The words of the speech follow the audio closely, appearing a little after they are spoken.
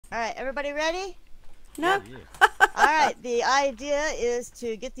Alright, everybody ready? No. Yeah. Alright, the idea is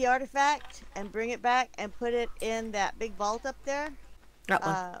to get the artifact and bring it back and put it in that big vault up there. That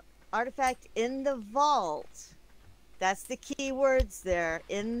one. Artifact in the vault. That's the key words there.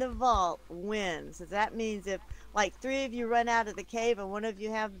 In the vault wins. So that means if like 3 of you run out of the cave and 1 of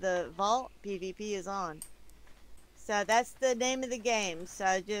you have the vault, PvP is on. So that's the name of the game.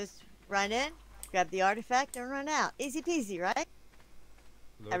 So just run in, grab the artifact, and run out. Easy peasy, right?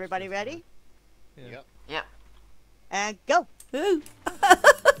 Lurkz Everybody is ready? Yeah. Yep. Yep. And go! Ooh.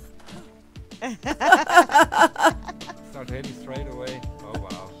 Start hitting straight away. Oh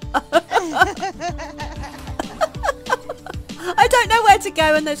wow. I don't know where to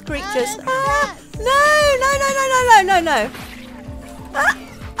go in those creatures. No.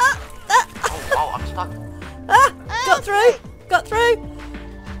 Oh, I'm stuck. Got through.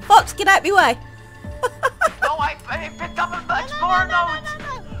 Fox, get out my way. No, I picked up an explorer node.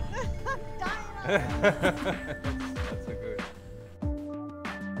 That's a good.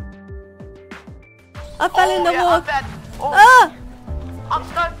 I fell in the yeah, water. I'm dead. Oh, Ah! I'm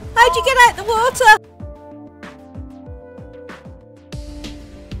stuck. How'd you get out the water?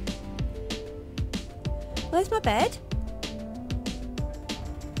 Where's my bed?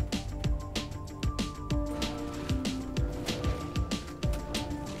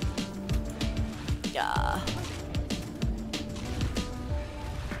 Yeah.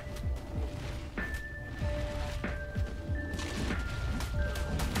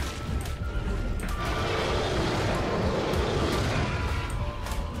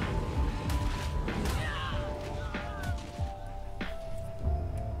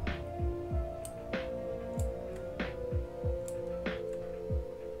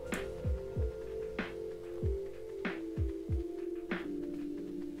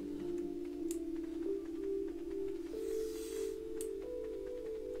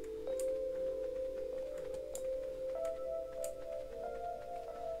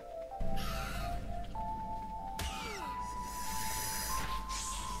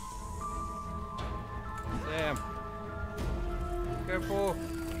 Damn. Careful.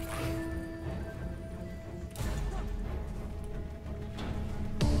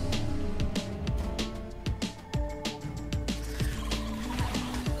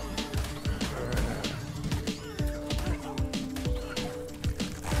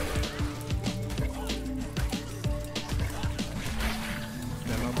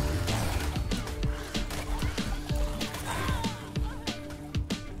 Stand up.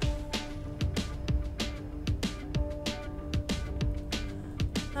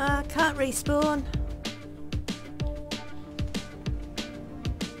 Can't respawn.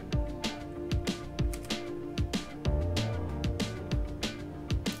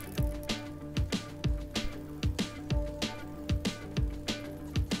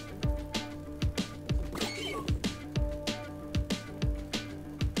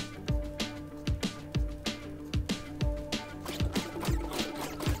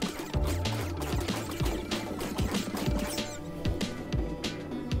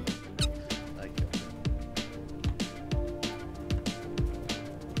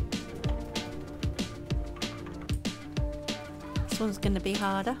 This one's going to be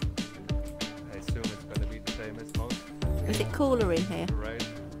harder. I assume it's gonna be the same as most. Is it cooler in here? Right.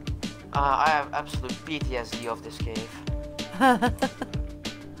 I have absolute PTSD of this cave. Yeah,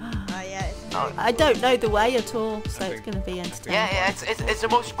 it's Oh, I don't know the way at all, so it's think- going to be entertaining. Yeah, it's the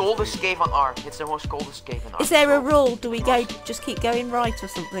most coldest cave on ARK. It's the most coldest cave on ARK. Is there a so- rule? Do we go just keep going right or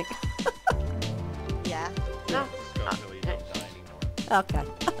something? yeah. No. Just go until you don't die anymore. Okay.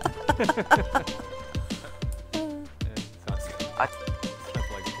 Sounds like a plan.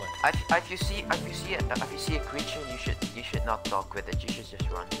 If you see a creature, you should not talk with it. You should just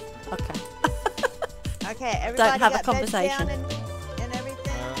run. Okay. Okay, everybody have a got beds conversation. down and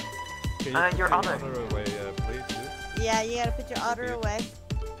everything? Can you Your put the other. otter away, please? Dude? Yeah, you gotta put your otter you. away. It's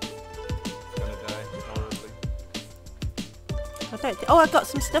gonna die horribly. I don't oh, I've got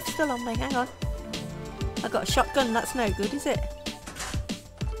some stuff still on me. Hang on. I've got a shotgun. That's no good, is it?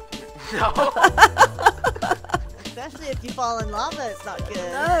 No. Especially if you fall in lava, it's not good.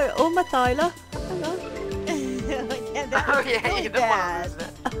 No. Oh, my Tyler. Hang on. Yeah, that Oh was yeah, so you don't bad. want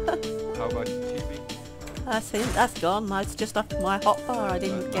to lose it. How about TV? That's gone. That's just off my hot bar I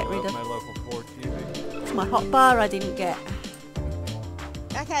didn't get rid My of. local 4 TV. It's my hot bar I didn't get.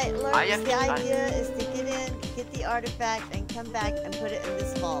 Okay, Lurkz, I am- the idea is to get in, get the artifact, and come back and put it in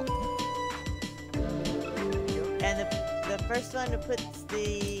this vault. And the first one who puts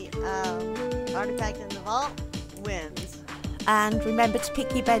the artifact in the vault wins. And remember to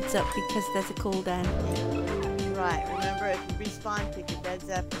pick your beds up because there's a cooldown. Right. Remember, if you respawn, pick your beds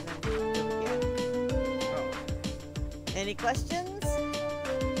up and then do it again. Oh. Any questions?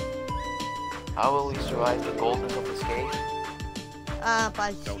 How will we survive the golden of this cave?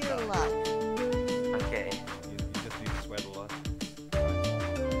 By Don't sheer die. luck. Okay. You just need to sweat a lot. Just don't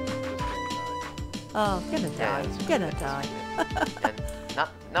Oh, gonna Yeah, die. that's Gonna good. die. And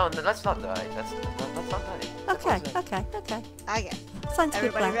no, let's not die. Let's not die. That Okay, wasn't- okay, okay. Okay. Sounds good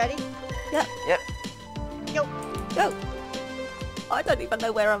Everybody plan. ready? Yep, Yep. Go. go. I don't even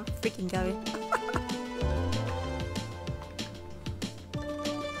know where I'm freaking going.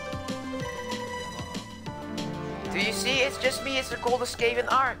 Do you see? It's just me. It's the coldest cave in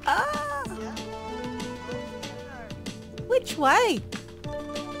ARK. Ah, Yeah. which way?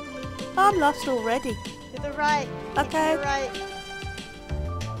 I'm lost already. To the right. Okay. To the right.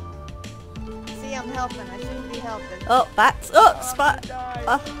 See, I'm helping. I shouldn't be helping. Oh, bats. Oh, spot. die.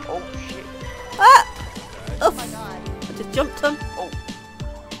 Oh, Oh shit. ah. Oh Oof. my god. I just jumped him. Oh.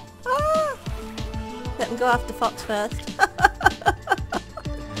 Ah. Let them go after Fox first.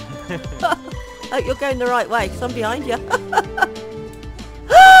 Hope you're going the right way, because I'm behind you.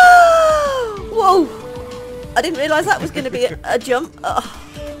 Whoa! I didn't realise that was going to be a jump. Oh.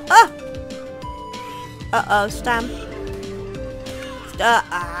 Ah! Uh-oh, Stam.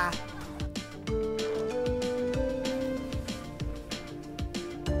 Ah.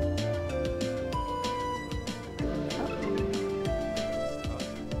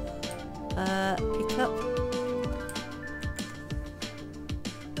 Pick up.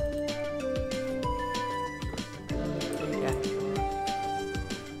 There you go.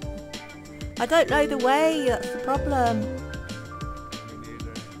 I don't know the way, that's the problem. Me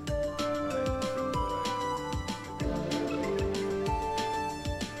neither.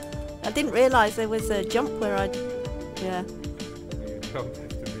 I didn't realise there was a jump where I'd... Yeah. You come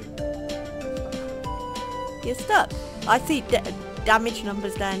next to me. You're stuck. I see damage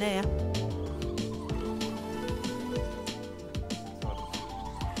numbers down here.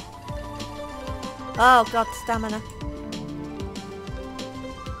 Oh god, stamina.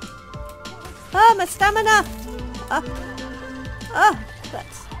 Oh, my stamina! Oh,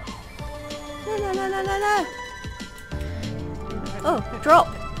 that's... No. Oh, drop.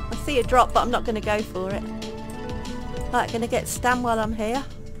 I see a drop, but I'm not going to go for it. Right, going to get stam while I'm here.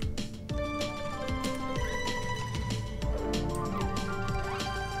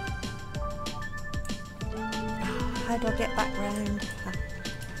 How do I get back round?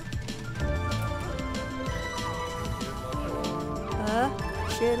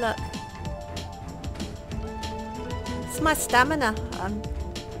 Sheer luck. It's my stamina. I'm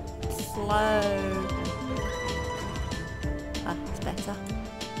slow. Ah, it's better.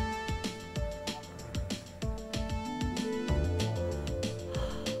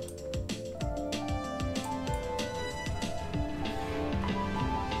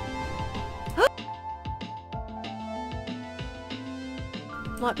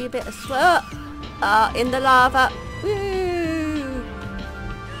 Might be a bit of sweat. In the lava. Woo!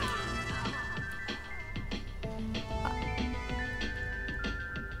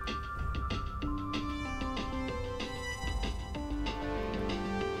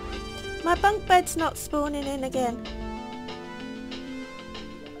 My bunk bed's not spawning in again.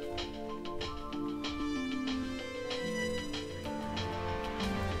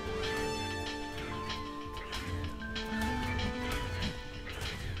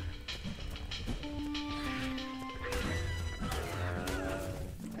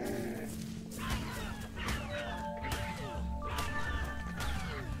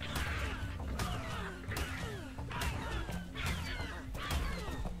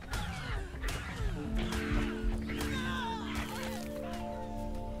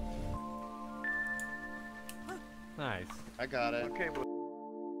 Nice. I got it. Okay, well,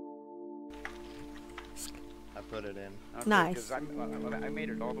 I put it in. okay, Nice. 'cause I made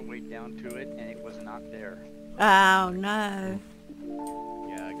it all the way down to it, and it was not there. Oh no.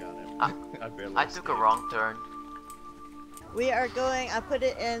 Yeah, I got it. I barely I took a wrong turn. We are going, I put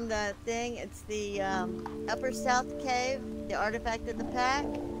it in the thing, it's the Upper South Cave, the artifact of the pack,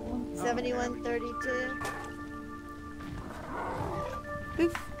 7132.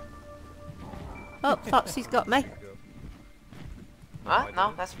 Oof. Oh, Foxy's got me. Huh?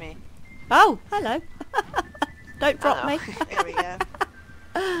 No, that's me. Oh, hello. Don't drop Hello. me. There we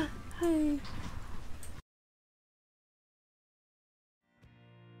go. Hey.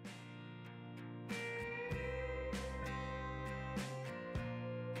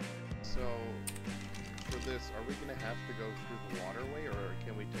 So, for this, are we gonna have to go through the waterway, or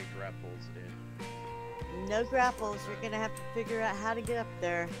can we take grapples in? No grapples, you're gonna have to figure out how to get up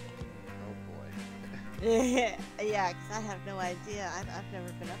there. Oh boy. Yeah, because I have no idea. I've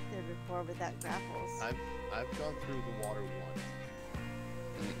never been up there before without grapples. I've gone through the water once.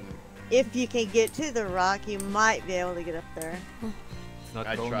 If you can get to the rock, you might be able to get up there. It's not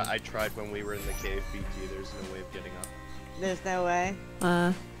I tried when we were in the cave, BT. There's no way of getting up. There's no way.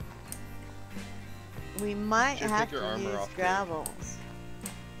 We might Should have take your to armor use off, gravels.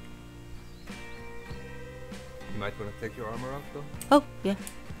 You might want to take your armor off though. Oh, yeah.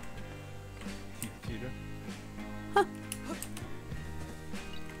 Cheater.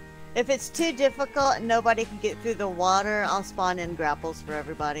 If it's too difficult and nobody can get through the water, I'll spawn in grapples for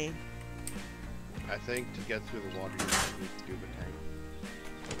everybody. I think to get through the water, you might need to do the tank.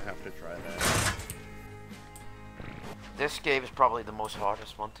 We'll have to try that. This cave is probably the most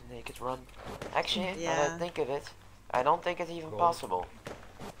hardest one to make it run. Actually, now that I think of it, I don't think it's even possible.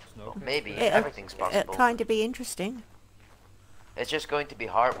 Snow. Maybe, It'll- everything's possible. It'll kind of be interesting. It's just going to be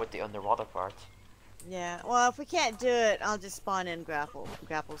hard with the underwater part. Yeah, well, if we can't do it, I'll just spawn in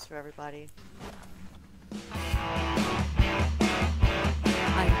grapples for everybody. I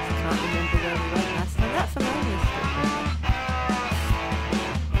can't remember where we went last time. That's hilarious.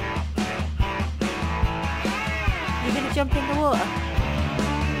 You're going to jump in the water?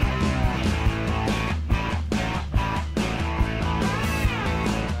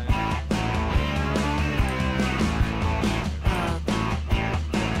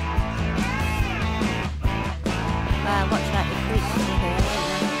 Watch that, the creeks over here.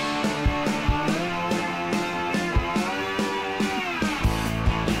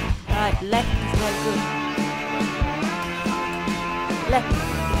 Right, left is no good. Left.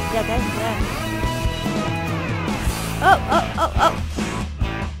 Yeah, there. Oh!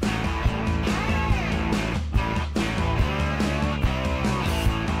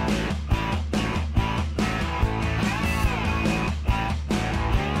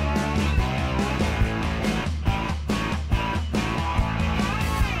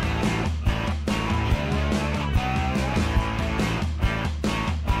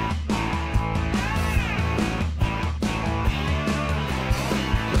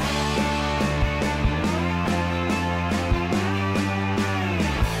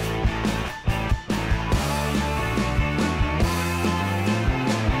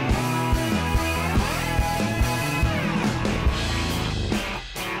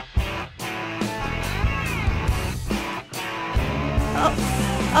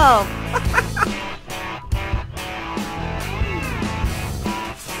 Oh!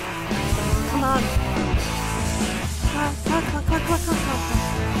 Come on! Come on.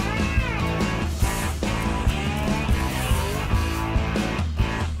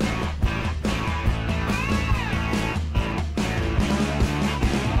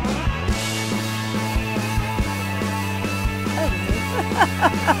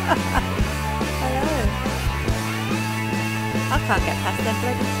 Hello. I can't get past them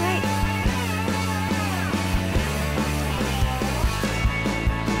bloody snakes.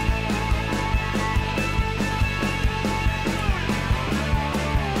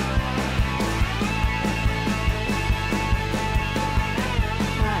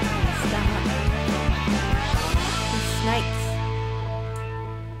 Right, I'm gonna stand up. These snakes.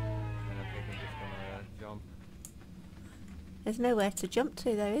 And I think I'm just gonna jump. There's nowhere to jump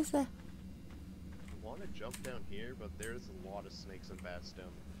to though, is there? I want to jump down here, but there's a lot of snakes and bats down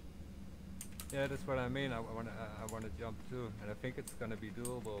Yeah, that's what I mean. I wanna jump too, and I think it's gonna be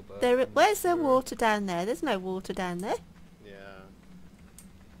doable. But There, I'm not where's the sure. water down there? There's no water down there. there. Yeah.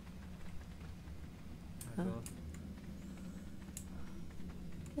 I don't-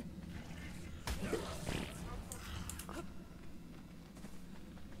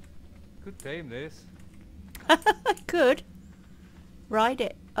 Could tame this. I could. Ride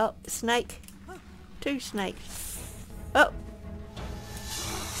it. Oh, snake. 2 snakes. Oh.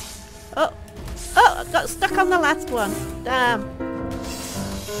 Oh. Oh, I got stuck on the last one. Damn.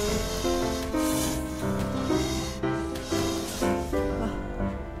 Oh.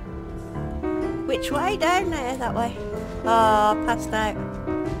 Which way? Down there, that way. Oh, passed out.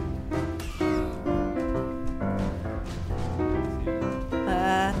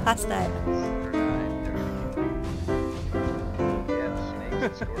 Passed out. Yeah, snakes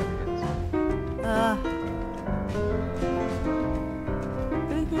and scorpions.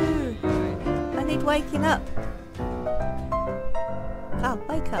 Woohoo. I need waking up. Oh,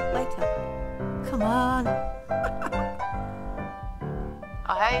 wake up, wake up. Come on.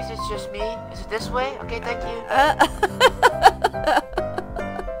 Oh, hey, is it just me? Is it this way? Okay, thank you.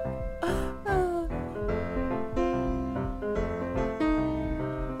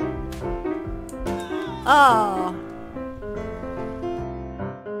 Oh.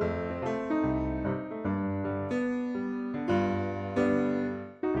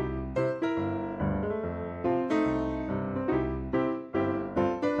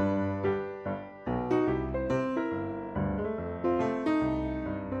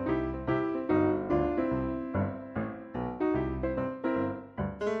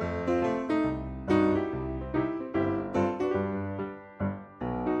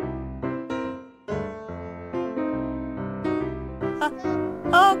 Oh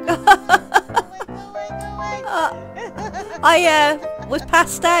god. Go away. I was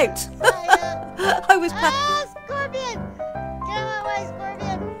passed out. I was Ah, Scorpion! Get out of my way,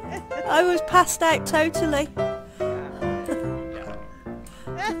 Scorpion! I was passed out totally.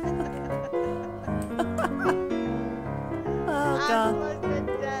 Oh god.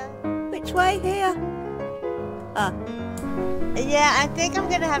 Which way here? Ah. Yeah, I think I'm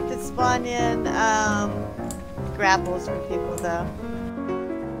gonna have to spawn in grapples for people though.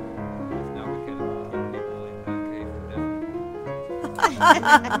 Now we can keep people in the cave forever.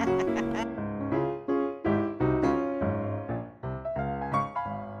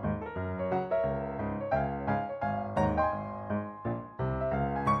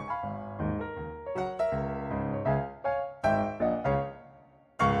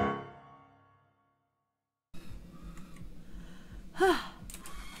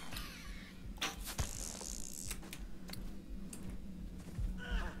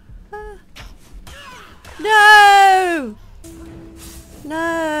 No!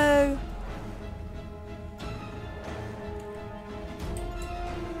 No!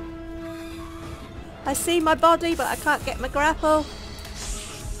 I see my body, but I can't get my grapple.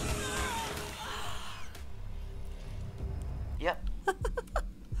 Yep.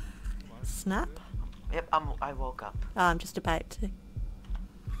 Snap. Yep, I woke up. Oh, I'm just about to.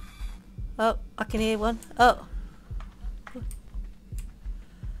 Oh, I can hear one. Oh.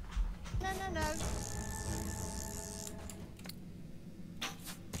 No.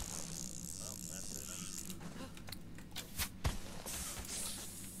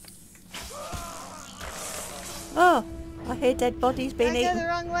 Oh, I hear dead bodies being I go eaten. the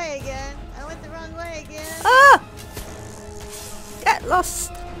wrong way again. I went the wrong way again. Ah! Get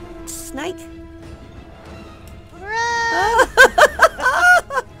lost, snake. Run! Ah!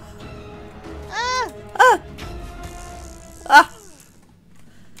 Ah! Ah! Ah!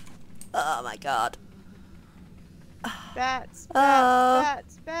 Oh my god. Bats, Oh.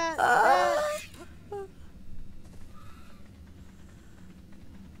 bats. Ah.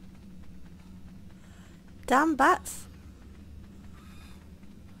 Damn bats.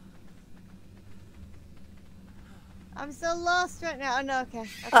 I'm so lost right now. Oh no, okay.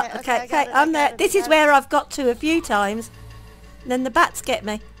 Okay, I'm there. This is where I've got to a few times. And then the bats get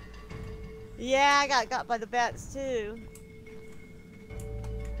me. Yeah, I got by the bats too.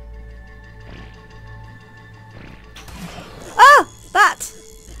 Ah! Bat!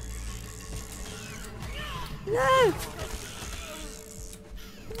 No!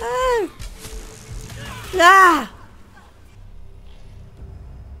 No! Ah!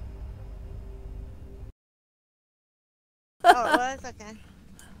 Oh, it was? Okay.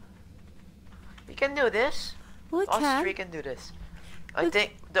 We can do this. We Us can. three can do this. I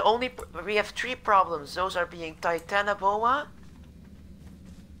think the only we have 3 problems. Those are being Titanoboa,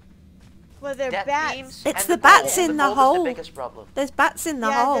 Well, they're death bats. beams, It's and the the bats bolt. in The the bolt is hole. the biggest problem. There's bats in the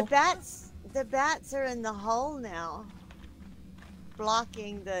Yeah, hole. the bats are in the hole now,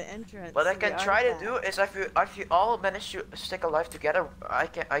 blocking the entrance. What I to can the try to artifact. do is if you all manage to stick alive together, I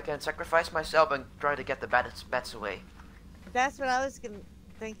can sacrifice myself and try to get the bats away. That's what I was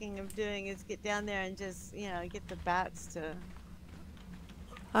thinking of doing, is get down there and just, you know, get the bats to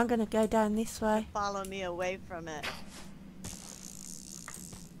I'm gonna go down this way. follow me away from it.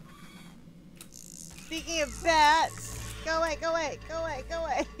 Speaking of bats, go away.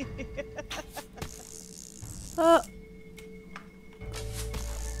 Oh.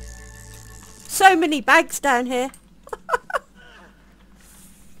 So many bags down here.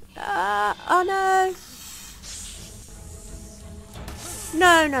 Oh no.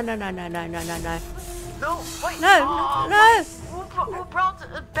 No. No, wait. No, Oh, no. Who brought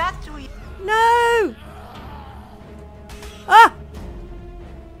a bat to you? No. Ah.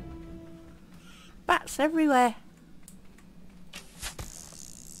 Bats everywhere.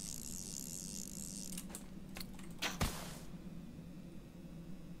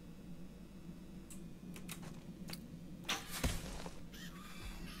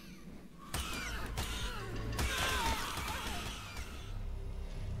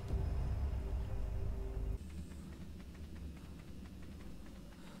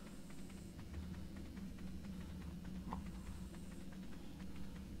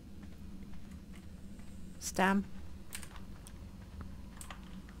 Stam.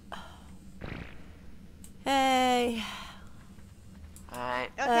 Hey.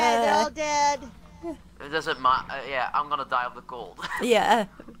 Alright. Okay, they're all dead. It doesn't matter. Yeah, I'm gonna die of the cold. Yeah,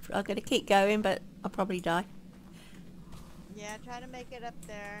 I'm gonna keep going, but I'll probably die. Yeah, try to make it up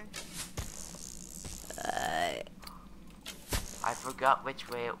there. I forgot which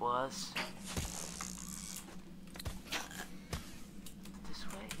way it was.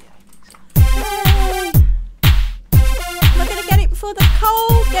 before the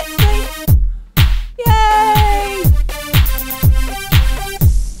coal gets me. Yay!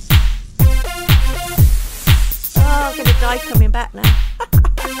 Oh, I'm gonna die coming back now.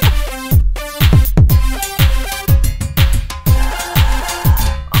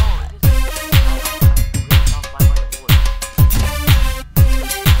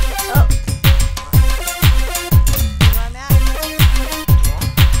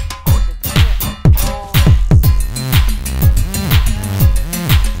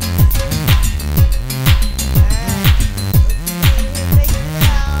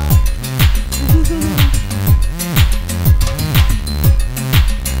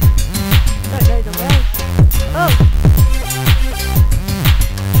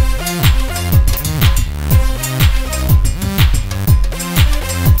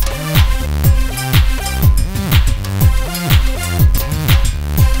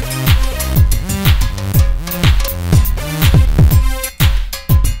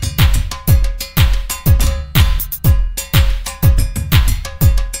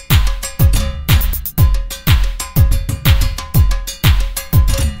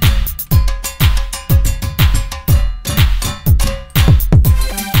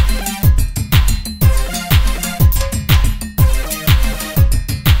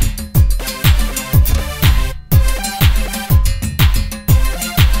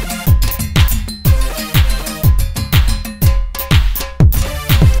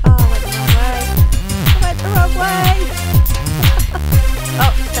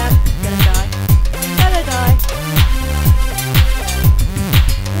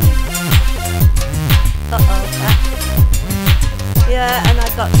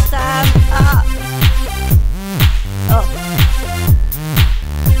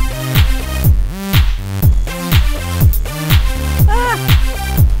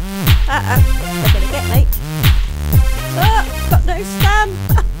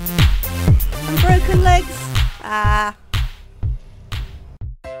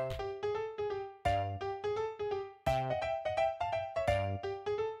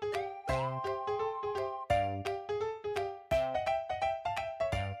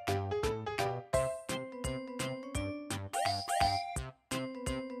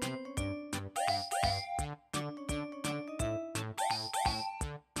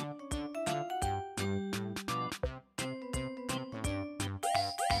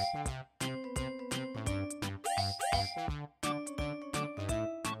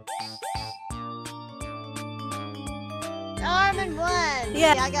 Armin won.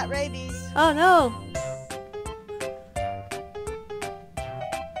 Yeah. I got rabies. Oh no.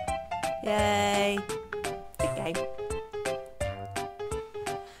 Yay. Good game.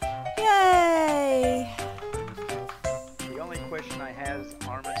 Yay. The only question I have,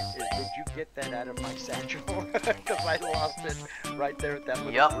 Armin, is did you get that out of my satchel? Because I lost it right there at that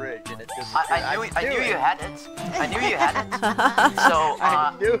little bridge and it disappeared. I knew you had it. I knew you had it. So,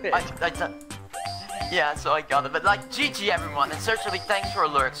 I knew it. Yeah, so I got it. But like, GG everyone, and certainly thanks for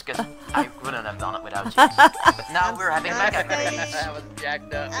Lurkz, because I wouldn't have done it without you. But now we're having mega craze. I was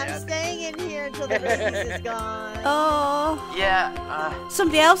jacked up, I'm man. staying in here until the rabies is gone. Oh. Yeah,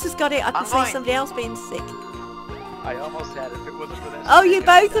 somebody else has got it. I can I'm see fine. somebody else being sick. I almost had it if it wasn't for that. Oh, you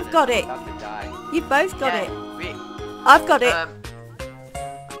both have got it. About to die. You both got it. We, I've got it.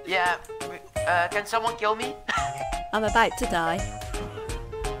 yeah, can someone kill me? I'm about to die.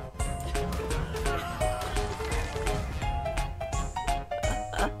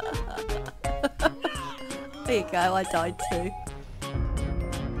 There you go, I died too.